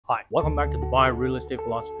Hi, welcome back to Dubai Real Estate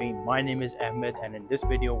Philosophy. My name is Ahmed, and in this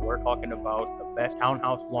video, we're talking about the best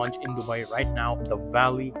townhouse launch in Dubai right now, the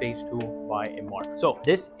Valley Phase 2 by Emaar. So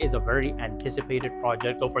this is a very anticipated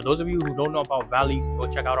project. So for those of you who don't know about Valley,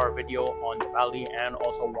 go check out our video on the Valley and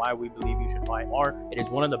also why we believe you should buy Emaar. It is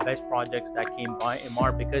one of the best projects that came by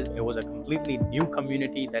Emaar because it was a completely new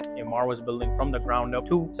community that Emaar was building from the ground up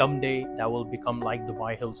to someday that will become like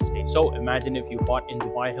Dubai Hills Estate. So imagine if you bought in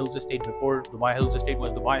Dubai Hills Estate before Dubai Hills Estate was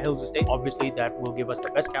Dubai Hills Estate. Obviously that will give us the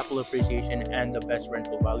best capital appreciation and the best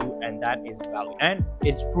rental value, and that is Valley. And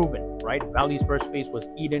it's proven, right? Valley's first phase was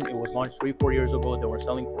Eden. It was launched 3-4 years ago. They were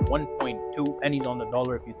selling for 1.2 pennies on the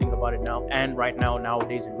dollar if you think about it now. And right now,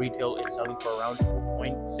 nowadays in retail, it's selling for around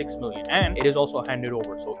 2.6 million. And it is also handed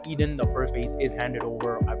over. So Eden, the first phase, is handed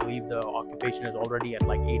over. I believe the occupation is already at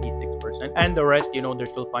like 86%. And the rest, they're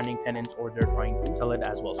still finding tenants or they're trying to sell it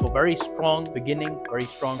as well. So very strong beginning, very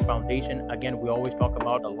strong foundation. Again, we always talk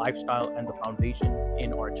about the lifestyle and the foundation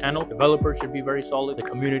in our channel. Developers should be very solid. The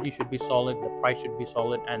community should be solid. The price should be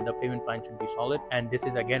solid. And the payment plan should be solid. And this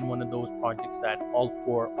is again one of those projects that all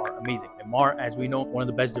four are amazing. Emaar, as we know, one of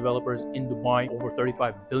the best developers in Dubai, over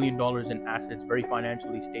 $35 billion in assets, very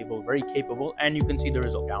financially stable, very capable. And you can see there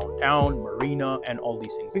is a downtown, marina, and all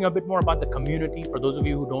these things. Speaking a bit more about the community, for those of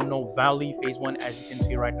you who don't know, Valley Phase 1, as you can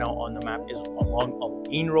see right now on the map, is along a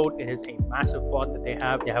main road. It is a massive plot that they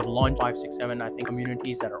have. They have launched 5, 6, 7, I think,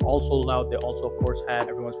 communities that are all sold out. They also, of course, had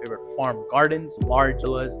everyone's favorite farm gardens, large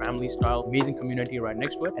villas, family style, amazing community right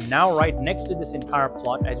next to it. And now right next to this entire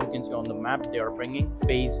plot, as you can see on the map, they are bringing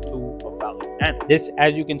Phase 2 of Valley. And this,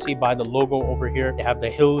 as you can see by the logo over here, they have the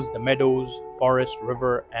hills, the meadows, forest,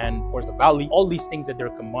 river, and of course the valley. All these things that they're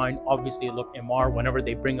combined. Obviously, look, Emaar, whenever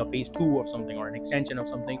they bring a Phase 2 of something or an extension of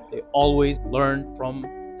something, they always learn from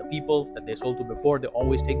people that they sold to before. They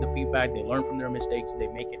always take the feedback, they learn from their mistakes, they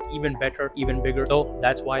make it even better, even bigger. So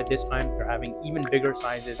that's why this time they're having even bigger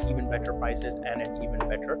sizes, even better prices, and an even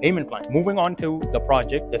better payment plan. Moving on to the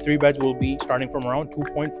project, the 3 beds will be starting from around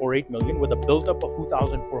 2.48 million with a built up of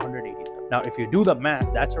 2,487. Now if you do the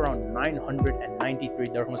math, that's around 993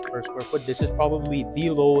 dirhams per square foot. This is probably the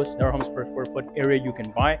lowest dirhams per square foot area you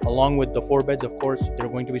can buy. Along with the 4 beds, of course, they're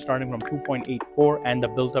going to be starting from 2.84, and the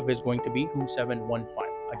built up is going to be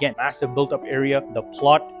 2,715. Again, massive built up area. The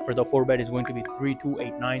plot for the 4 bed is going to be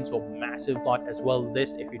 3,289, so massive plot as well.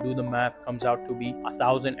 This, if you do the math, comes out to be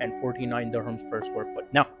 1,049 dirhams per square foot.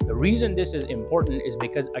 Now, the reason this is important is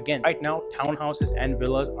because, again, right now, townhouses and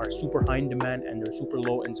villas are super high in demand and they're super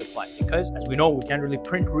low in supply. Because, as we know, we can't really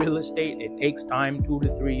print real estate. It takes time, 2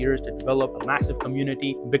 to 3 years to develop a massive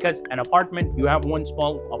community. Because an apartment, you have one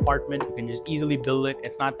small apartment, you can just easily build it.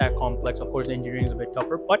 It's not that complex. Of course, the engineering is a bit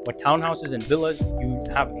tougher. But with townhouses and villas, you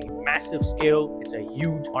have a massive scale. It's a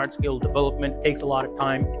huge large scale development. It takes a lot of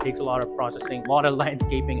time, it takes a lot of processing, a lot of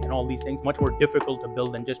landscaping, and all these things. Much more difficult to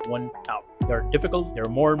build than just one town. They're difficult. There are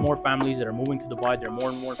more and more families that are moving to Dubai. There are more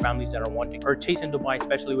and more families that are wanting to purchase in Dubai,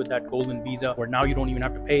 especially with that golden visa, where now you don't even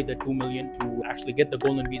have to pay the 2 million to actually get the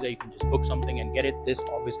golden visa. You can just book something and get it. This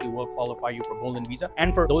obviously will qualify you for golden visa.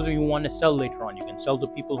 And for those of you who want to sell later on, you can sell to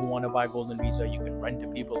people who want to buy golden visa. You can rent to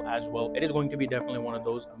people as well. It is going to be definitely one of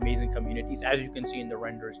those amazing communities. As you can see in the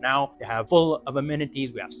renders now, they have full of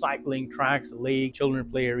amenities. We have cycling tracks, lake, children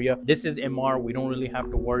play area. This is Emaar. We don't really have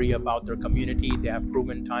to worry about their community. They have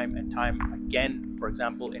proven time and time again. For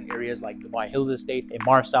example, in areas like Dubai Hills Estate,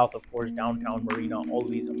 Emaar South, of course, downtown marina, all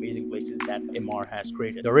these amazing places that Emaar has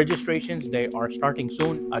created. The registrations, they are starting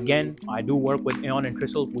soon. Again, I do work with Aeon and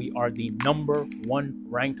Trisl. We are the #1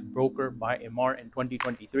 ranked broker by Emaar in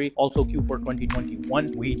 2023. Also Q4 2021.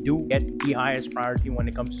 We do get the highest priority when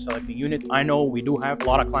it comes to selecting units. I know we do have a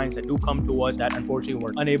lot of clients that do come to us that unfortunately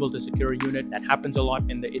were unable to secure a unit. That happens a lot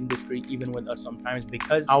in the industry, even with us sometimes,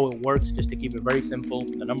 because how it works, just to keep it very simple,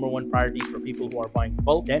 the #1 priority is for people who are buying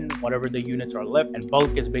bulk, then whatever the units are left, and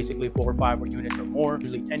bulk is basically 4 or 5 units or more,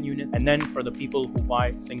 usually 10 units, and then for the people who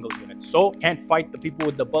buy single units. So can't fight the people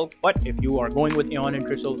with the bulk, but if you are going with Aeon and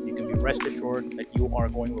Trisl, you can be rest assured that you are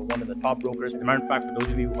going with one of the top brokers. As a matter of fact, for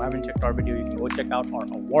those of you who haven't checked our video, you can go check out our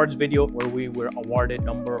awards video where we were awarded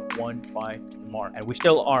 #1 by Emaar, and we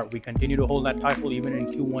still are. We continue to hold that title even in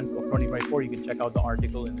Q1 of 2024. You can check out the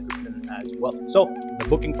article in the description as well. So the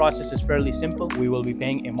booking process is fairly simple. We will be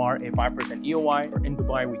paying Emaar a 5% EOI, or in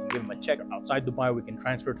Dubai we can give them a check, or outside Dubai we can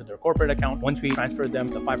transfer to their corporate account. Once we transfer them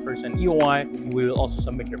the 5% EOI, we will also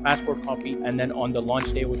submit your passport copy, and then on the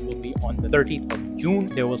launch day, which will be on the 30th of June,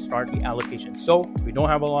 they will start the allocation. So we don't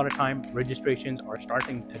have a lot of time. Registrations are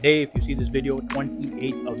starting today. If you see this video,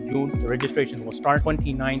 28th of June, the registration will start.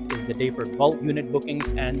 29th is the day for bulk unit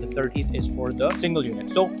bookings, and the 30th is for the single unit.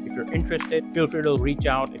 So if you're interested, feel free to reach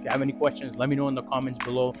out. If you have any questions, let me know in the comments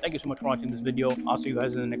below. Thank you so much for watching this video. I'll see you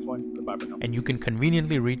guys in the next one. Goodbye for now. And you can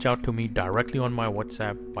conveniently reach out to me directly on my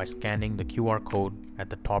WhatsApp by scanning the QR code at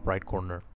the top right corner.